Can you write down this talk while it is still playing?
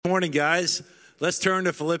Morning, guys. Let's turn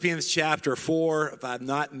to Philippians chapter 4. If I've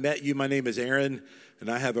not met you, my name is Aaron, and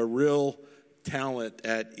I have a real talent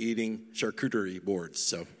at eating charcuterie boards.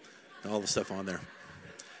 So all the stuff on there.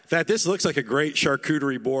 In fact, this looks like a great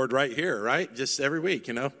charcuterie board right here, right? Just every week,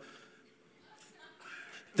 you know.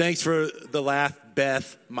 Thanks for the laugh,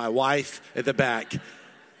 Beth, my wife at the back.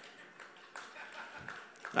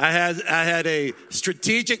 I had a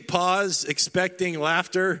strategic pause, expecting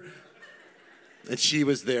laughter. And she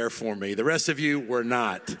was there for me. The rest of you were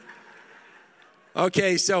not.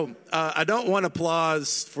 Okay, so I don't want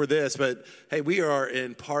applause for this, but hey, we are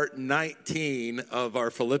in part 19 of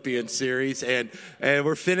our Philippians series, and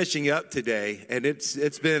we're finishing up today. And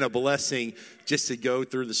it's been a blessing just to go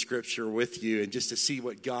through the scripture with you and just to see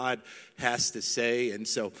what God has to say. And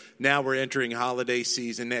so now we're entering holiday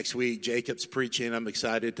season next week. Jacob's preaching. I'm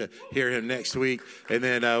excited to hear him next week. And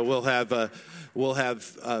then we'll have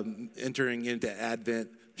entering into Advent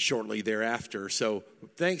shortly thereafter. So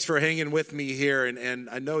thanks for hanging with me here. And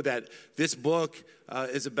I know that this book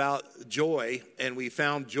is about joy, and we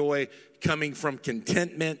found joy coming from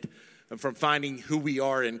contentment and from finding who we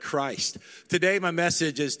are in Christ. Today, my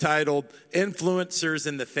message is titled Influencers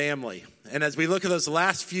in the Family. And as we look at those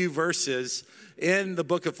last few verses in the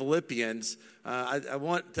book of Philippians, I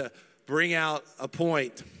want to bring out a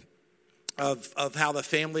point of how the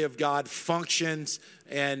family of God functions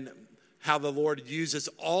and how the Lord uses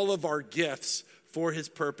all of our gifts for his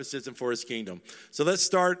purposes and for his kingdom. So let's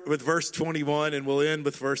start with verse 21 and we'll end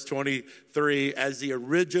with verse 23 as the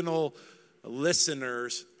original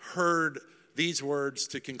listeners heard these words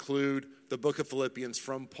to conclude the book of Philippians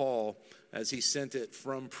from Paul as he sent it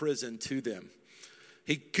from prison to them.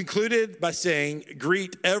 He concluded by saying,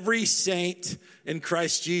 "Greet every saint in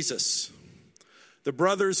Christ Jesus. The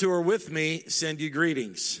brothers who are with me send you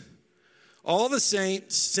greetings. All the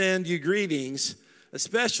saints send you greetings,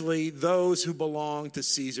 especially those who belong to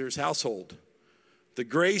Caesar's household. The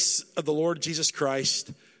grace of the Lord Jesus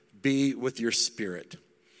Christ be with your spirit."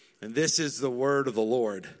 And this is the word of the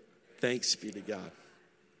Lord. Thanks be to God.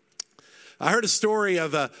 I heard a story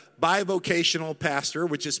of a bivocational pastor,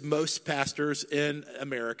 which is most pastors in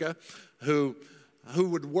America, who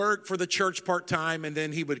would work for the church part-time, and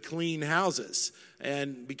then he would clean houses.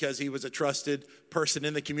 And because he was a trusted person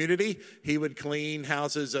in the community, he would clean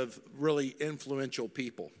houses of really influential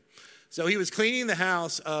people. So he was cleaning the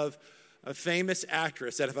house of a famous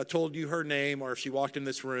actress that if I told you her name or if she walked in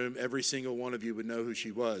this room, every single one of you would know who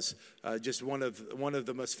she was. Just one of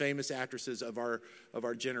the most famous actresses of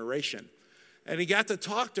our generation. And he got to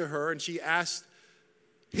talk to her, and she asked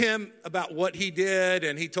him about what he did,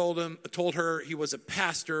 and he told her he was a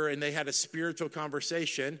pastor, and they had a spiritual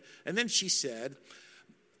conversation. And then she said,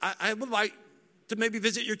 I would like to maybe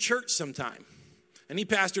visit your church sometime. And he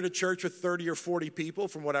pastored a church with 30 or 40 people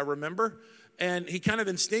from what I remember. And he kind of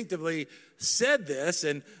instinctively said this,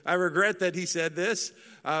 and I regret that he said this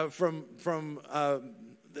from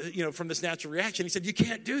this natural reaction. He said, "You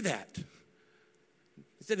can't do that."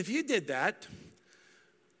 He said, "If you did that,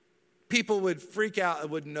 people would freak out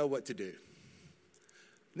and wouldn't know what to do."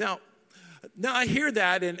 Now I hear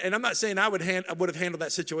that, and I'm not saying I would have handled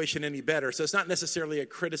that situation any better. So it's not necessarily a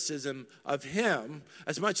criticism of him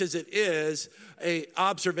as much as it is a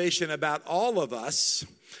observation about all of us,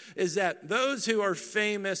 is that those who are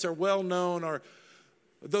famous or well-known or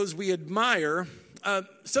those we admire,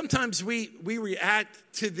 sometimes we react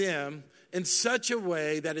to them in such a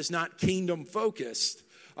way that is not kingdom-focused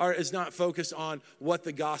or is not focused on what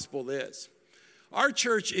the gospel is. Our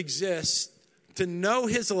church exists to know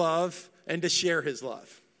his love and to share his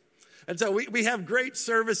love. And so we have great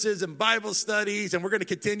services and Bible studies, and we're going to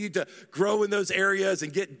continue to grow in those areas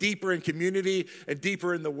and get deeper in community and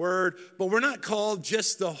deeper in the word. But we're not called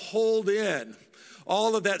just to hold in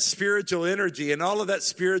all of that spiritual energy and all of that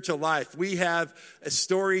spiritual life. We have a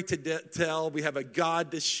story to tell. We have a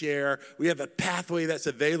God to share. We have a pathway that's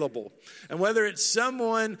available. And whether it's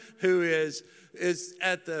someone who is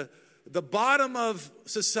at the bottom of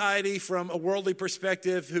society from a worldly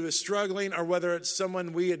perspective who is struggling, or whether it's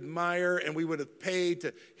someone we admire and we would have paid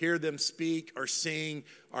to hear them speak or sing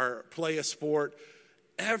or play a sport,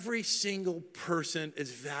 every single person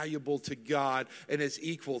is valuable to God and is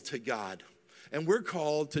equal to God. And we're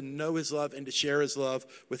called to know his love and to share his love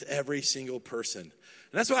with every single person.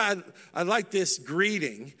 And that's why I like this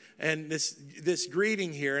greeting and this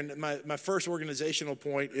greeting here. And my first organizational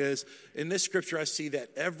point is, in this scripture, I see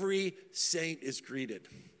that every saint is greeted.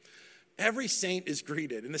 Every saint is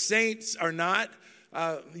greeted. And the saints are not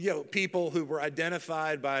people who were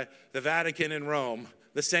identified by the Vatican in Rome.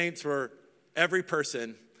 The saints were every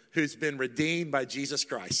person who's been redeemed by Jesus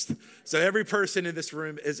Christ. So every person in this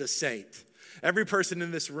room is a saint. Every person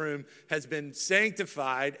in this room has been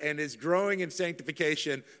sanctified and is growing in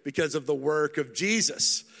sanctification because of the work of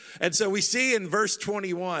Jesus. And so we see in verse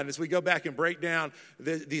 21, as we go back and break down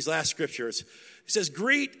these last scriptures, it says,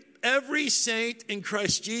 greet every saint in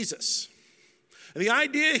Christ Jesus. And the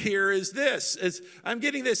idea here is this, is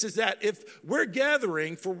that if we're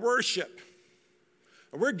gathering for worship,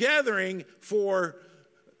 or we're gathering for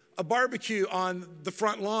a barbecue on the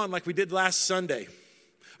front lawn like we did last Sunday,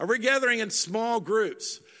 or we're gathering in small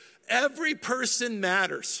groups, every person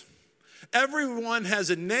matters. Everyone has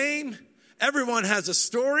a name, everyone has a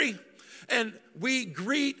story, and we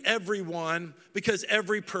greet everyone because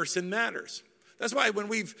every person matters. That's why when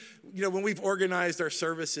we've organized our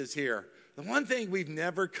services here, the one thing we've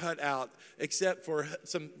never cut out, except for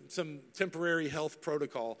some temporary health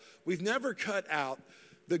protocol, we've never cut out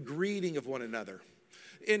the greeting of one another.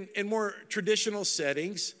 In more traditional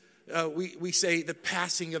settings, we say the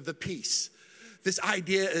passing of the peace. This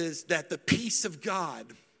idea is that the peace of God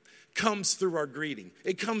comes through our greeting.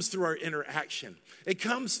 It comes through our interaction. It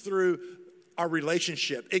comes through our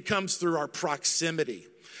relationship. It comes through our proximity.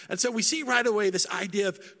 And so we see right away this idea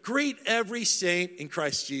of greet every saint in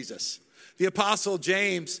Christ Jesus. The Apostle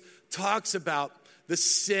James talks about the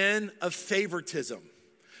sin of favoritism.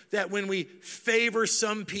 That when we favor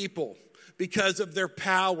some people because of their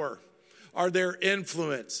power, or their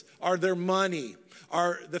influence, or their money,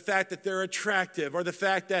 or the fact that they're attractive, or the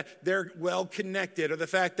fact that they're well-connected, or the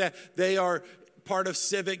fact that they are part of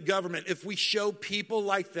civic government, if we show people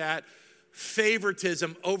like that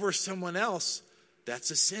favoritism over someone else,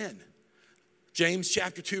 that's a sin. James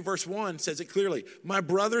chapter 2, verse 1 says it clearly. My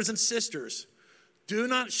brothers and sisters, do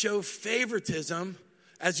not show favoritism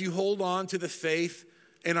as you hold on to the faith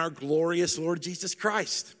in our glorious Lord Jesus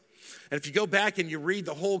Christ. And if you go back and you read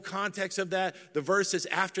the whole context of that, the verses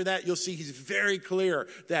after that, you'll see he's very clear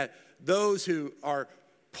that those who are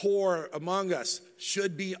poor among us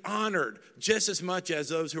should be honored just as much as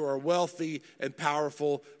those who are wealthy and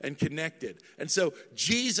powerful and connected. And so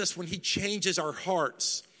Jesus, when he changes our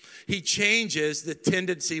hearts, he changes the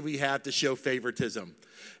tendency we have to show favoritism.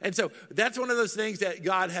 And so that's one of those things that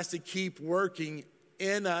God has to keep working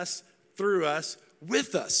in us, through us,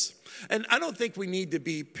 with us. And I don't think we need to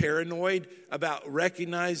be paranoid about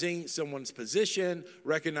recognizing someone's position,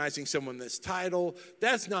 recognizing someone's title.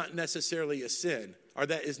 That's not necessarily a sin, or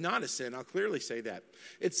that is not a sin. I'll clearly say that.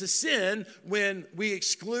 It's a sin when we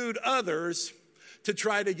exclude others to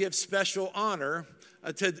try to give special honor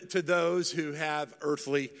to those who have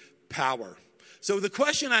earthly power. So the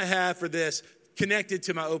question I have for this, connected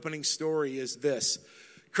to my opening story, is this.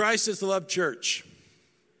 Christ is the Love Church.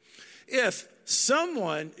 If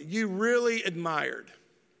someone you really admired,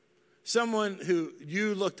 someone who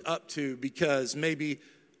you looked up to because maybe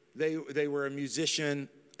they were a musician,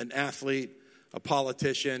 an athlete, a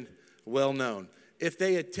politician, well known, if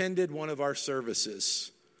they attended one of our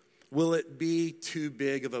services, will it be too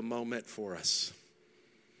big of a moment for us?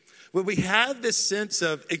 Will we have this sense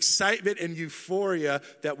of excitement and euphoria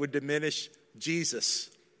that would diminish Jesus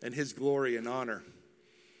and his glory and honor?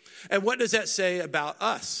 And what does that say about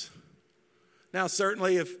us? Now,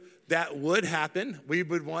 certainly if that would happen, we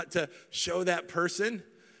would want to show that person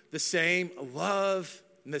the same love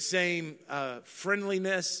and the same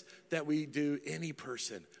friendliness that we do any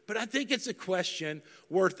person. But I think it's a question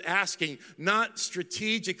worth asking, not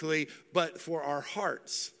strategically, but for our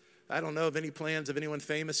hearts. I don't know of any plans of anyone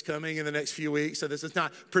famous coming in the next few weeks, so this is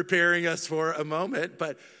not preparing us for a moment.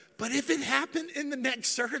 But if it happened in the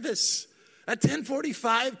next service at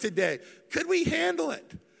 10:45 today, could we handle it?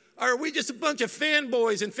 Or are we just a bunch of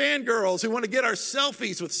fanboys and fangirls who want to get our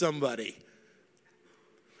selfies with somebody?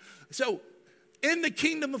 So, in the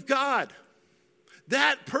kingdom of God,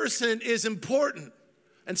 that person is important.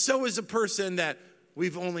 And so is a person that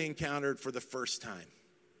we've only encountered for the first time.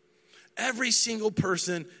 Every single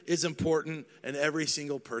person is important, and every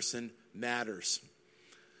single person matters.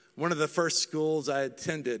 One of the first schools I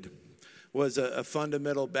attended was a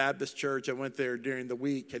fundamental Baptist church. I went there during the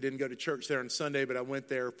week. I didn't go to church there on Sunday, but I went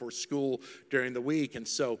there for school during the week. And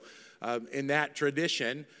so in that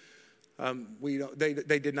tradition,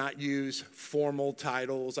 they did not use formal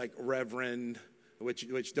titles like reverend,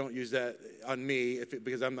 which don't use that on me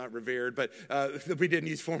because I'm not revered. But we didn't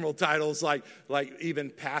use formal titles like even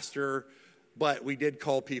pastor, but we did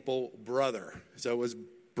call people brother. So it was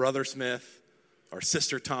Brother Smith or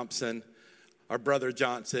Sister Thompson, our Brother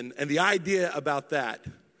Johnson. And the idea about that,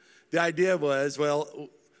 the idea was, well,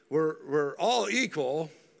 we're all equal,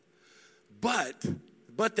 but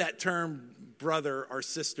that term brother or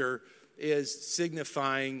sister is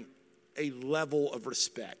signifying a level of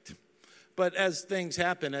respect. But as things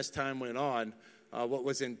happened, as time went on, what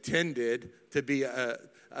was intended to be a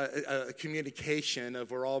communication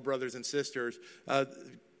of we're all brothers and sisters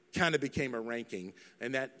kind of became a ranking,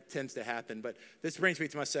 and that tends to happen. But this brings me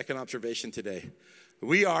to my second observation today.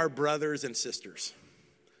 We are brothers and sisters.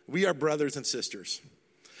 We are brothers and sisters.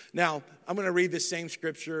 Now, I'm going to read the same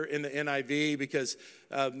scripture in the NIV because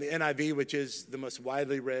the NIV, which is the most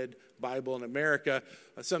widely read Bible in America,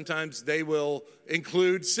 sometimes they will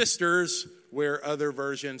include sisters where other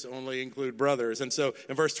versions only include brothers. And so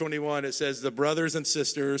in verse 21, it says, the brothers and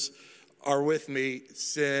sisters are with me,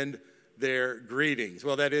 send their greetings.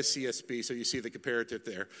 Well, that is CSB, so you see the comparative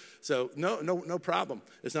there. So no problem.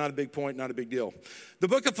 It's not a big point, not a big deal. The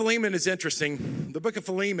book of Philemon is interesting. The book of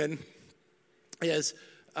Philemon is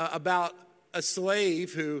about a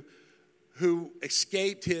slave who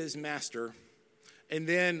escaped his master and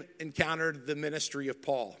then encountered the ministry of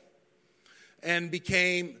Paul and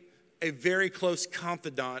became a very close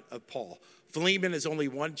confidant of Paul. Philemon is only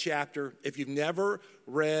one chapter. If you've never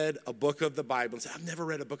read a book of the Bible, and say, I've never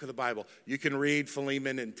read a book of the Bible, you can read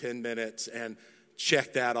Philemon in 10 minutes and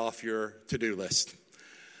check that off your to-do list.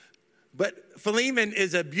 But Philemon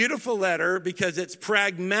is a beautiful letter because it's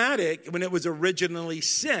pragmatic when it was originally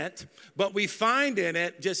sent, but we find in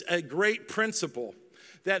it just a great principle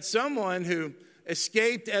that someone who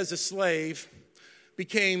escaped as a slave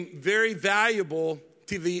became very valuable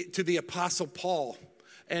to the Apostle Paul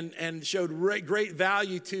and showed great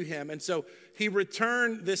value to him. And so he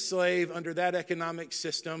returned this slave under that economic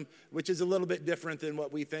system, which is a little bit different than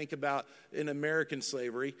what we think about in American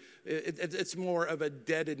slavery. It's more of a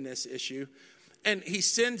indebtedness issue. And he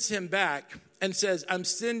sends him back and says, I'm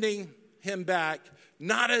sending him back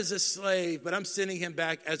not as a slave, but I'm sending him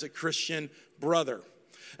back as a Christian brother.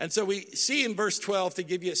 And so we see in verse 12, to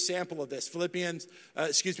give you a sample of this, Philemon,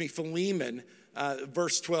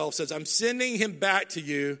 verse 12 says, I'm sending him back to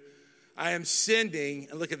you. I am sending,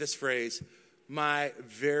 and look at this phrase, my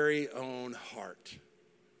very own heart.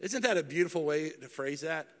 Isn't that a beautiful way to phrase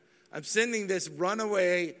that? I'm sending this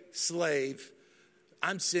runaway slave.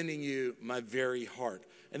 I'm sending you my very heart.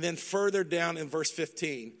 And then further down in verse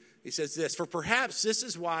 15, he says this, for perhaps this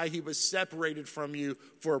is why he was separated from you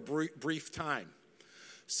for a brief time,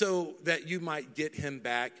 so that you might get him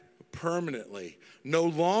back permanently, no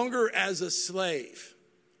longer as a slave,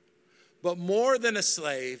 but more than a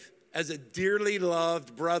slave, as a dearly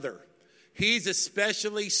loved brother. He's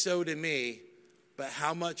especially so to me, but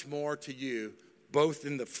how much more to you, both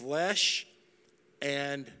in the flesh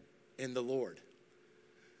and in the Lord.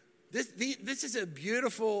 This is a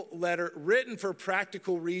beautiful letter written for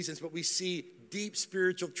practical reasons, but we see deep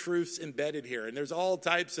spiritual truths embedded here. And there's all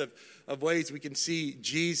types of ways we can see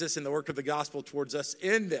Jesus and the work of the gospel towards us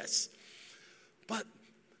in this. But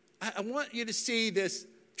I want you to see this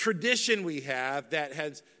tradition we have that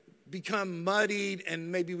has become muddied, and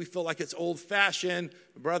maybe we feel like it's old-fashioned.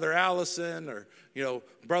 Brother Allison, or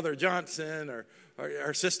Brother Johnson,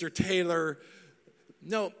 or Sister Taylor.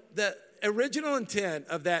 No, the original intent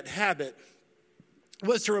of that habit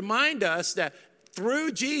was to remind us that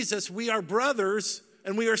through Jesus, we are brothers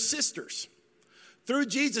and we are sisters. Through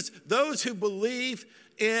Jesus, those who believe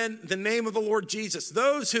in the name of the Lord Jesus,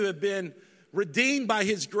 those who have been redeemed by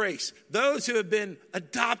his grace, those who have been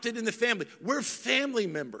adopted in the family, we're family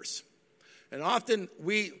members. And often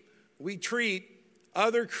we treat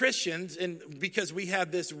other Christians, and because we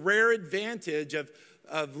have this rare advantage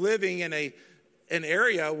of living in an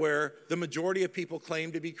area where the majority of people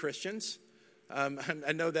claim to be Christians.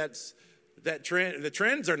 I know that trend, the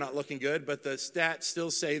trends are not looking good, but the stats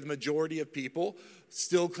still say the majority of people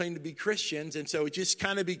still claim to be Christians. And so it just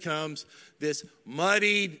kind of becomes this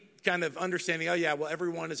muddied kind of understanding, oh yeah, well,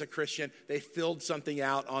 everyone is a Christian. They filled something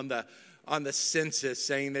out on the census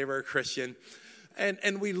saying they were a Christian.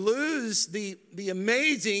 And we lose the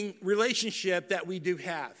amazing relationship that we do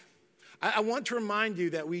have. I want to remind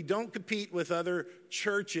you that we don't compete with other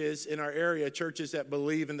churches in our area, churches that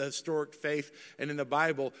believe in the historic faith and in the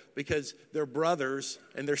Bible, because they're brothers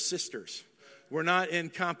and they're sisters. We're not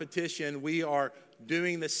in competition. We are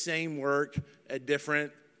doing the same work at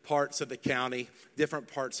different parts of the county,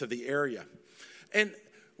 different parts of the area. And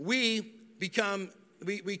we come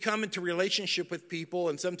into relationship with people,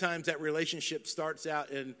 and sometimes that relationship starts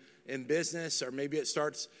out in business, or maybe it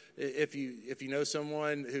starts if you know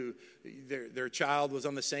someone who their child was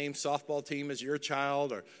on the same softball team as your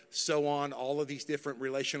child, or so on, all of these different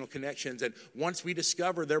relational connections. And once we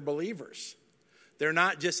discover they're believers, they're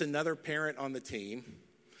not just another parent on the team.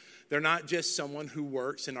 They're not just someone who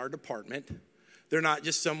works in our department. They're not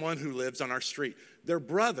just someone who lives on our street. They're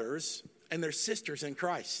brothers and they're sisters in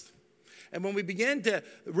Christ. And when we begin to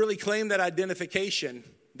really claim that identification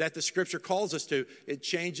that the scripture calls us to, it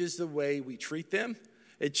changes the way we treat them.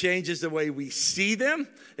 It changes the way we see them.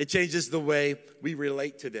 It changes the way we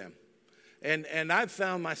relate to them. And I've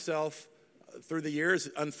found myself through the years,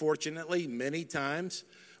 unfortunately, many times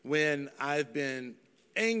when I've been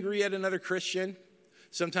angry at another Christian.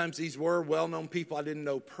 Sometimes these were well-known people I didn't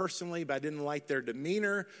know personally, but I didn't like their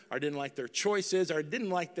demeanor, or I didn't like their choices, or I didn't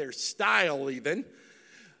like their style even.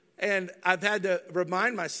 And I've had to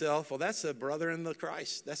remind myself, well, that's a brother in the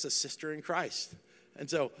Christ. That's a sister in Christ. And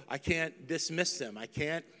so I can't dismiss them. I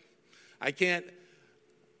can't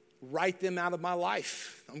write them out of my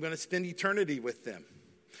life. I'm going to spend eternity with them.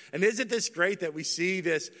 And isn't this great that we see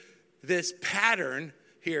this pattern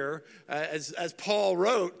here as Paul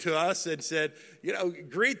wrote to us and said,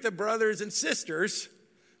 greet the brothers and sisters,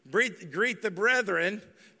 greet the brethren.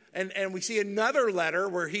 And we see another letter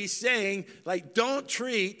where he's saying, like, don't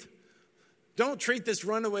treat this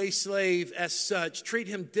runaway slave as such. Treat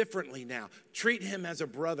him differently now. Treat him as a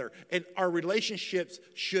brother. And our relationships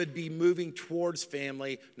should be moving towards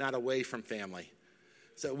family, not away from family.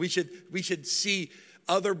 So we should see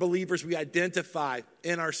other believers we identify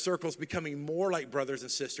in our circles becoming more like brothers and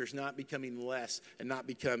sisters, not becoming less and not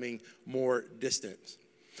becoming more distant.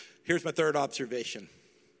 Here's my third observation.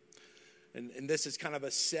 And this is kind of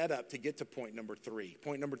a setup to get to point number 3.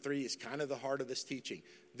 Point number 3 is kind of the heart of this teaching.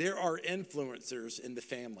 There are influencers in the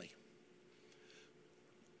family.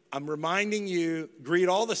 I'm reminding you, greet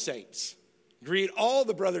all the saints. Greet all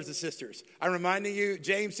the brothers and sisters. I'm reminding you,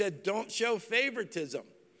 James said, don't show favoritism.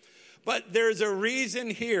 But there's a reason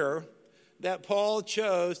here that Paul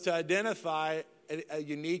chose to identify a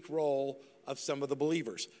unique role of some of the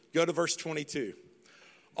believers. Go to verse 22.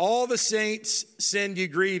 All the saints send you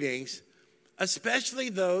greetings, especially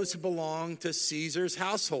those who belong to Caesar's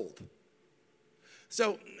household.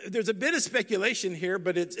 So there's a bit of speculation here,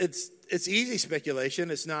 but it's easy speculation.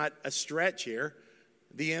 It's not a stretch here.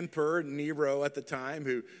 The emperor Nero at the time,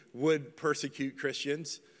 who would persecute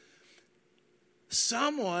Christians,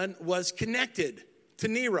 someone was connected to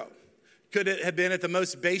Nero. Could it have been at the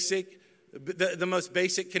most basic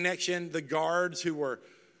connection, the guards who were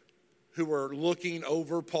looking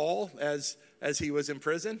over Paul as he was in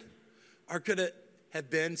prison? Or could it have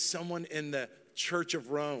been someone in the Church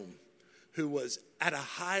of Rome who was at a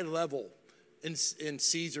high level in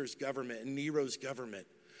Caesar's government, in Nero's government?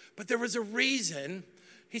 But there was a reason.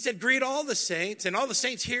 He said, greet all the saints, and all the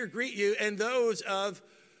saints here greet you, and those of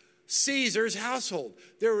Caesar's household.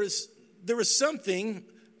 There was something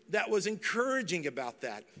that was encouraging about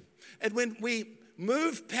that. And when we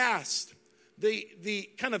move past the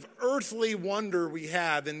kind of earthly wonder we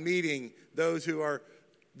have in meeting those who are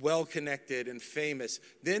well-connected and famous,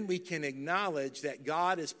 then we can acknowledge that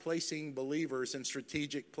God is placing believers in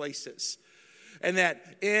strategic places. And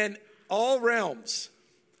that in all realms,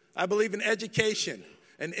 I believe in education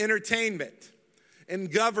and entertainment, in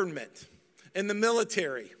government, in the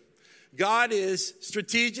military, God is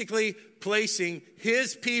strategically placing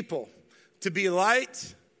his people to be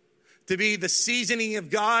light, to be the seasoning of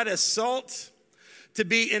God as salt, to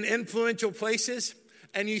be in influential places.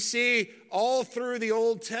 And you see all through the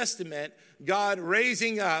Old Testament, God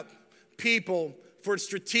raising up people for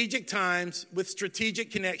strategic times with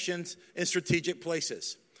strategic connections in strategic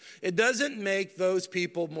places. It doesn't make those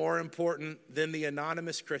people more important than the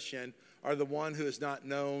anonymous Christian or the one who is not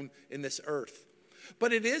known in this earth.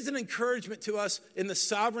 But it is an encouragement to us in the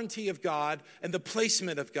sovereignty of God and the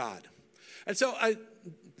placement of God. And so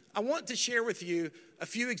I want to share with you a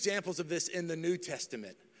few examples of this in the New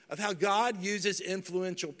Testament, of how God uses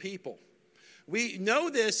influential people. We know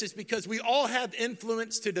this is because we all have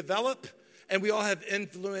influence to develop and we all have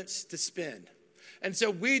influence to spend. And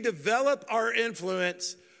so we develop our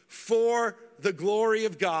influence for the glory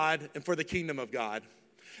of God and for the kingdom of God.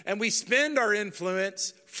 And we spend our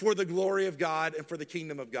influence for the glory of God and for the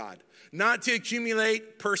kingdom of God. Not to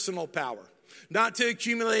accumulate personal power, not to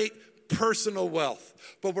accumulate personal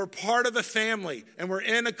wealth, but we're part of a family and we're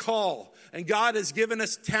in a call. And God has given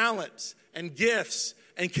us talents and gifts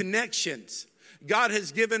and connections. God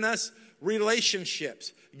has given us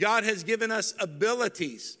relationships. God has given us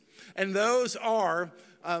abilities. And those are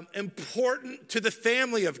important to the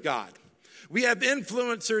family of God. We have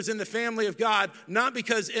influencers in the family of God, not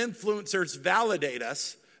because influencers validate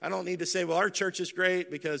us. I don't need to say, well, our church is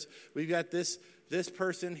great because we've got this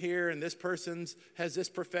person here and this person has this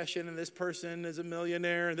profession and this person is a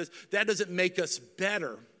millionaire. And that doesn't make us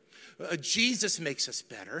better. Jesus makes us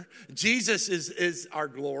better. Jesus is our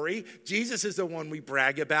glory. Jesus is the one we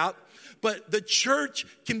brag about. But the church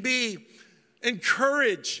can be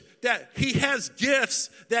encouraged that he has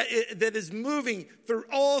gifts that is moving through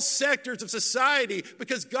all sectors of society,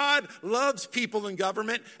 because God loves people in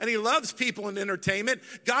government and he loves people in entertainment.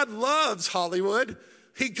 God loves Hollywood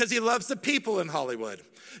because he loves the people in Hollywood.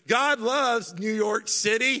 God loves New York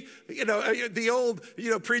City. The old,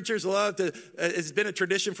 preachers love to, it's been a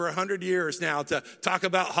tradition for 100 years now to talk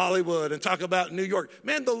about Hollywood and talk about New York.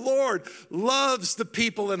 Man, the Lord loves the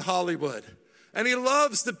people in Hollywood. And he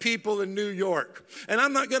loves the people in New York. And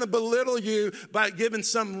I'm not going to belittle you by giving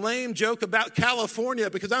some lame joke about California,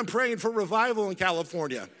 because I'm praying for revival in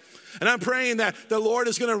California. And I'm praying that the Lord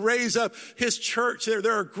is going to raise up his church there.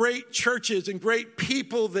 There are great churches and great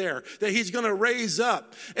people there that he's going to raise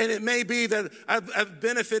up. And it may be that I've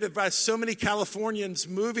benefited by so many Californians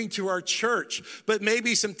moving to our church, but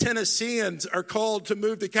maybe some Tennesseans are called to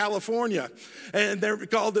move to California, and they're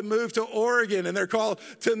called to move to Oregon, and they're called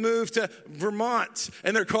to move to Vermont,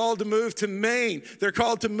 and they're called to move to Maine. They're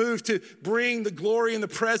called to move to bring the glory and the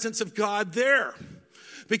presence of God there.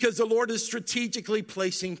 Because the Lord is strategically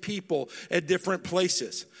placing people at different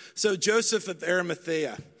places. So Joseph of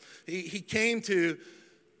Arimathea, he came to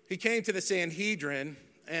the Sanhedrin,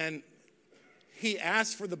 and he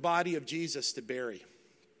asked for the body of Jesus to bury.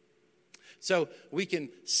 So we can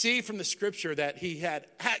see from the scripture that he had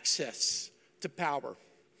access to power.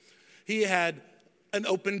 He had an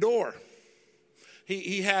open door.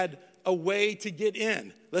 He had a way to get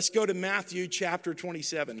in. Let's go to Matthew chapter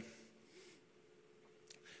 27.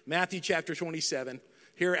 Matthew chapter 27,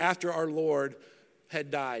 here after our Lord had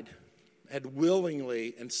died, had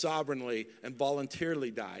willingly and sovereignly and voluntarily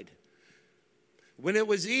died. When it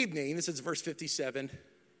was evening, this is verse 57,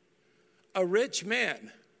 a rich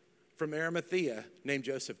man from Arimathea named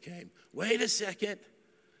Joseph came. Wait a second.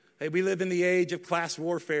 Hey, we live in the age of class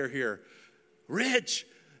warfare here. Rich.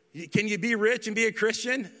 Can you be rich and be a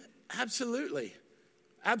Christian? Absolutely.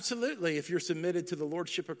 Absolutely, if you're submitted to the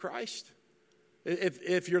lordship of Christ.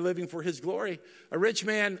 If you're living for his glory. A rich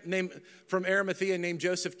man from Arimathea named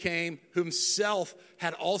Joseph came, who himself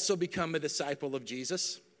had also become a disciple of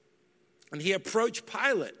Jesus. And he approached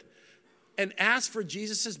Pilate and asked for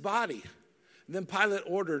Jesus' body. And then Pilate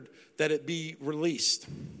ordered that it be released.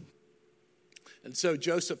 And so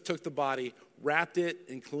Joseph took the body, wrapped it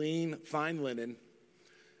in clean, fine linen,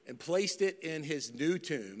 and placed it in his new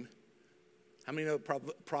tomb. How many know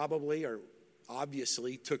probably or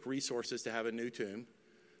obviously took resources to have a new tomb,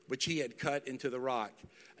 which he had cut into the rock.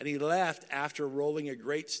 And he left after rolling a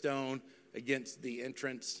great stone against the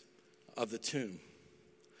entrance of the tomb.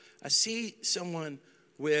 I see someone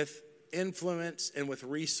with influence and with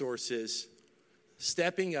resources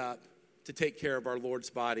stepping up to take care of our Lord's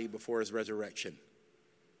body before his resurrection.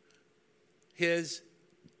 His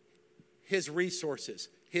resources,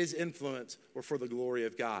 his influence were for the glory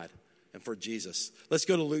of God and for Jesus. Let's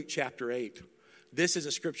go to Luke chapter 8. This is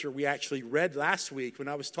a scripture we actually read last week when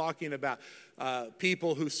I was talking about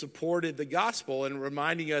people who supported the gospel and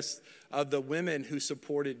reminding us of the women who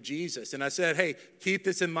supported Jesus. And I said, hey, keep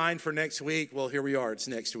this in mind for next week. Well, here we are. It's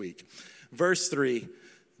next week. Verse 3,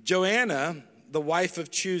 Joanna, the wife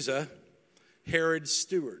of Chuza, Herod's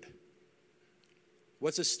steward.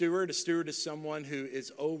 What's a steward? A steward is someone who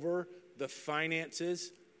is over the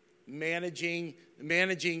finances, managing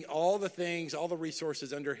all the things, all the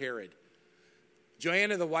resources under Herod.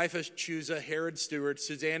 Joanna, the wife of Chuza, Herod's steward,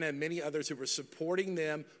 Susanna, and many others who were supporting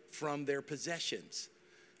them from their possessions.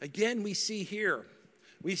 Again, we see here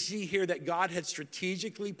that God had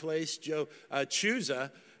strategically placed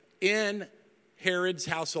Chuza in Herod's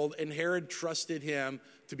household, and Herod trusted him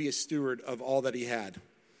to be a steward of all that he had.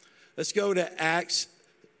 Let's go to Acts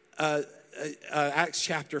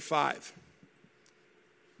chapter 5.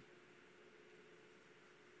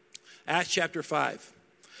 Acts chapter 5.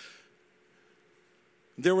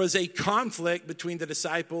 There was a conflict between the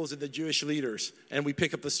disciples and the Jewish leaders. And we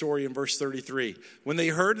pick up the story in verse 33. When they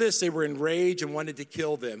heard this, they were enraged and wanted to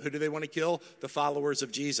kill them. Who do they want to kill? The followers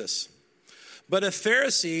of Jesus. But a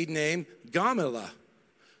Pharisee named Gamaliel,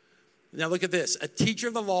 now look at this, a teacher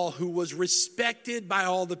of the law who was respected by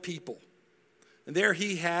all the people. And there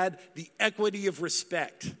he had the equity of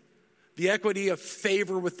respect, the equity of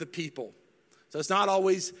favor with the people. So it's not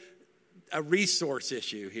always a resource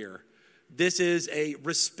issue here. This is a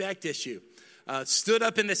respect issue. Stood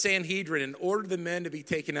up in the Sanhedrin and ordered the men to be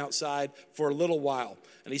taken outside for a little while.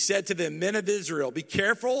 And he said to them, men of Israel, be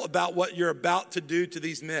careful about what you're about to do to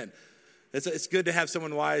these men. It's good to have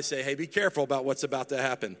someone wise say, hey, be careful about what's about to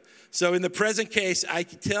happen. So in the present case, I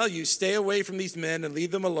can tell you, stay away from these men and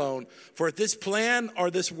leave them alone. For if this plan or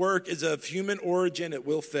this work is of human origin, it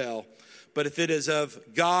will fail. But if it is of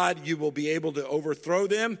God, you will be able to overthrow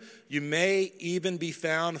them. You may even be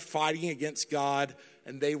found fighting against God,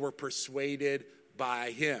 and they were persuaded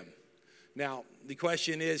by him. Now, the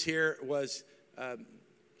question is here, was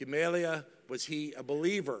Gamaliel, was he a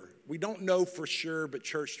believer? We don't know for sure, but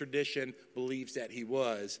church tradition believes that he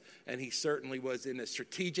was. And he certainly was in a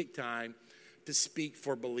strategic time to speak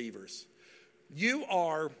for believers. You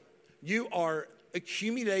are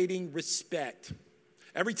accumulating respect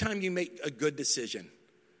every time you make a good decision.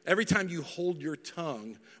 Every time you hold your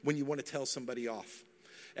tongue when you want to tell somebody off.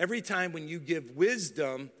 Every time when you give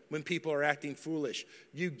wisdom when people are acting foolish,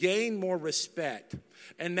 you gain more respect.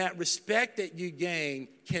 And that respect that you gain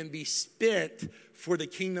can be spent for the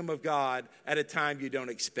kingdom of God at a time you don't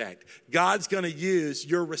expect. God's going to use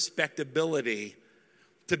your respectability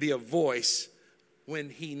to be a voice when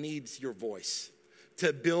he needs your voice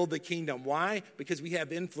to build the kingdom. Why? Because we have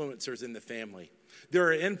influencers in the family. There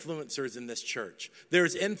are influencers in this church.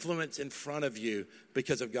 There's influence in front of you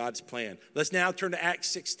because of God's plan. Let's now turn to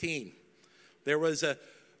Acts 16. There was a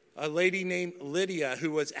lady named Lydia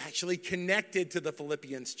who was actually connected to the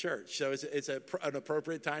Philippians church. So it's an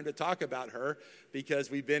appropriate time to talk about her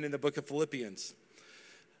because we've been in the book of Philippians.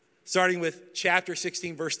 Starting with chapter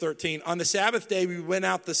 16, verse 13. On the Sabbath day, we went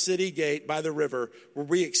out the city gate by the river where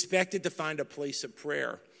we expected to find a place of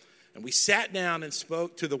prayer. And we sat down and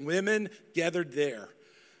spoke to the women gathered there.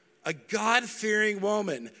 A God-fearing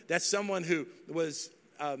woman, that's someone who was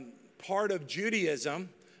part of Judaism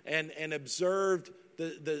and observed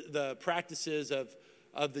the practices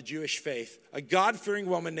of the Jewish faith. A God-fearing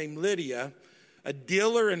woman named Lydia, a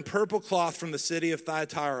dealer in purple cloth from the city of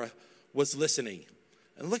Thyatira, was listening.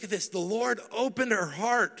 And look at this. The Lord opened her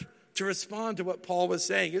heart to respond to what Paul was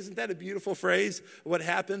saying. Isn't that a beautiful phrase? What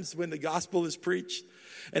happens when the gospel is preached?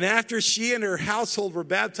 And after she and her household were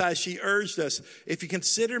baptized, she urged us, if you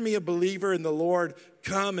consider me a believer in the Lord,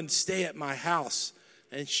 come and stay at my house.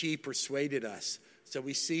 And she persuaded us. So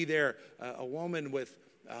we see there a woman with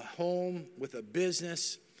a home, with a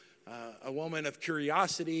business, a woman of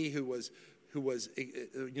curiosity who was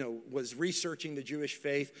researching the Jewish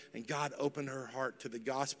faith, and God opened her heart to the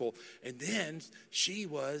gospel. And then she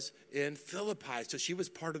was in Philippi. So she was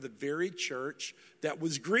part of the very church that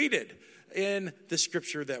was greeted in the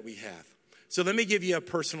scripture that we have. So let me give you a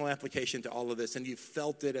personal application to all of this, and you've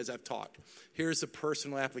felt it as I've talked. Here's a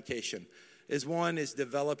personal application. One is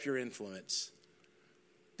develop your influence.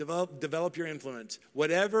 Develop your influence.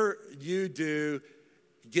 Whatever you do,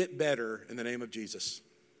 get better in the name of Jesus.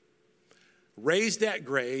 Raise that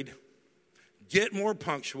grade, get more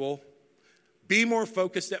punctual, be more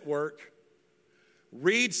focused at work,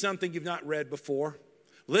 read something you've not read before,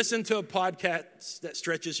 listen to a podcast that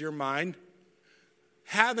stretches your mind,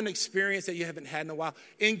 have an experience that you haven't had in a while,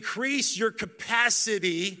 increase your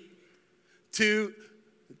capacity to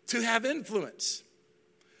have influence.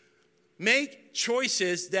 Make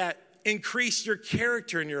choices that increase your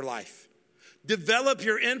character in your life. Develop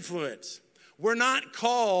your influence. We're not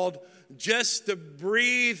called just to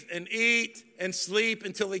breathe and eat and sleep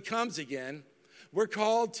until he comes again. We're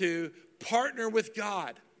called to partner with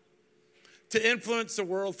God to influence the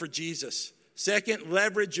world for Jesus. Second,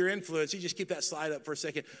 leverage your influence. You just keep that slide up for a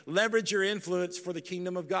second. Leverage your influence for the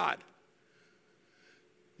kingdom of God.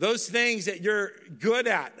 Those things that you're good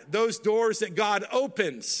at, those doors that God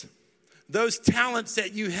opens, those talents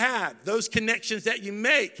that you have, those connections that you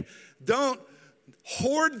make, don't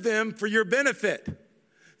hoard them for your benefit.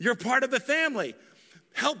 You're part of the family.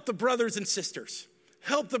 Help the brothers and sisters.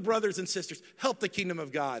 Help the brothers and sisters. Help the kingdom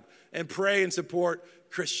of God. And pray and support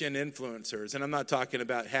Christian influencers. And I'm not talking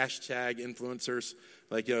about hashtag influencers,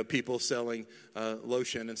 like people selling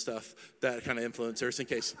lotion and stuff, that kind of influencers, in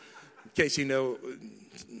case you know,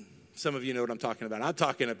 some of you know what I'm talking about. I'm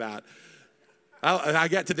talking about, I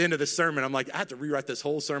got to the end of the sermon. I'm like, I have to rewrite this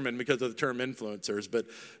whole sermon because of the term influencers.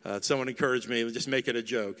 But someone encouraged me to just make it a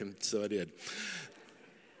joke, and so I did.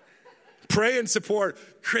 Pray and support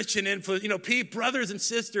Christian influence. Brothers and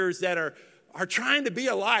sisters that are trying to be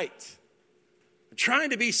a light,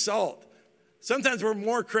 trying to be salt. Sometimes we're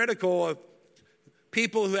more critical of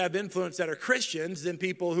people who have influence that are Christians than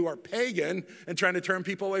people who are pagan and trying to turn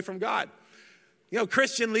people away from God.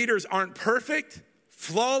 Christian leaders aren't perfect,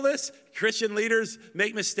 flawless. Christian leaders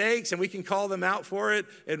make mistakes, and we can call them out for it,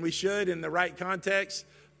 and we should in the right context,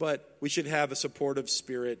 but we should have a supportive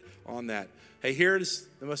spirit on that. Hey, here's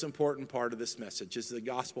the most important part of this message, is the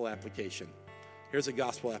gospel application. Here's a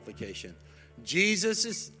gospel application.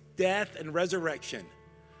 Jesus' death and resurrection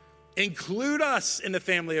include us in the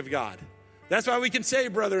family of God. That's why we can say,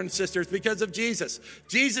 brother and sisters, because of Jesus.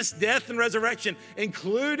 Jesus' death and resurrection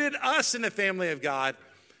included us in the family of God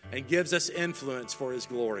and gives us influence for his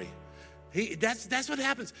glory. That's what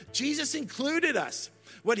happens. Jesus included us.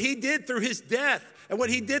 What he did through his death and what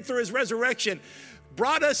he did through his resurrection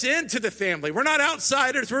brought us into the family. We're not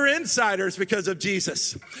outsiders, we're insiders because of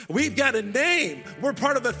Jesus. We've got a name. We're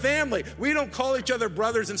part of a family. We don't call each other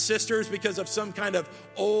brothers and sisters because of some kind of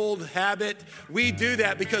old habit. We do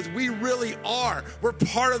that because we really are. We're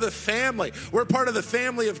part of the family. We're part of the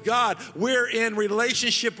family of God. We're in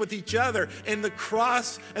relationship with each other. And the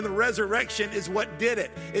cross and the resurrection is what did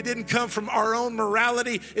it. It didn't come from our own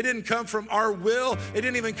morality. It didn't come from our will. It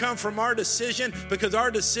didn't even come from our decision, because our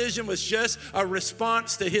decision was just a response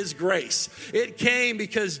to his grace. It came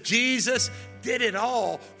because Jesus did it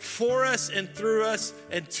all for us and through us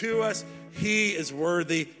and to us. He is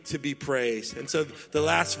worthy to be praised. And so the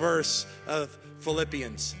last verse of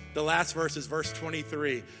Philippians, the last verse is verse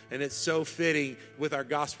 23, and it's so fitting with our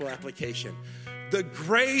gospel application. The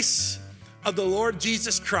grace of the Lord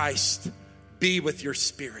Jesus Christ be with your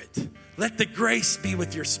spirit. Let the grace be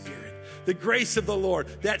with your spirit. The grace of the Lord,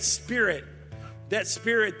 that spirit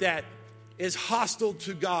that is hostile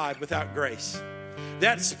to God without grace.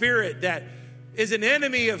 That spirit that is an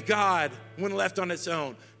enemy of God when left on its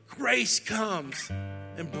own. Grace comes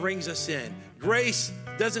and brings us in. Grace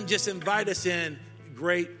doesn't just invite us in.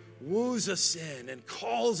 Grace woos us in and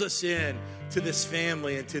calls us in to this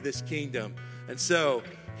family and to this kingdom. And so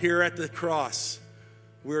here at the cross,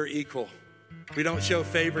 we're equal. We don't show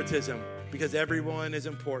favoritism because everyone is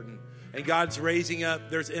important. And God's raising up,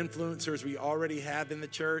 there's influencers we already have in the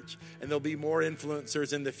church, and there'll be more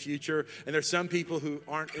influencers in the future. And there's some people who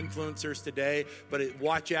aren't influencers today, but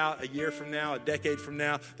watch out, a year from now, a decade from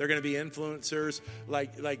now, they're going to be influencers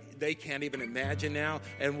like they can't even imagine now.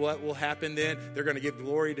 And what will happen then? They're going to give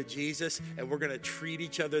glory to Jesus, and we're going to treat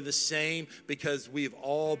each other the same because we've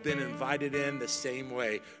all been invited in the same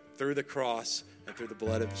way through the cross and through the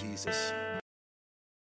blood of Jesus.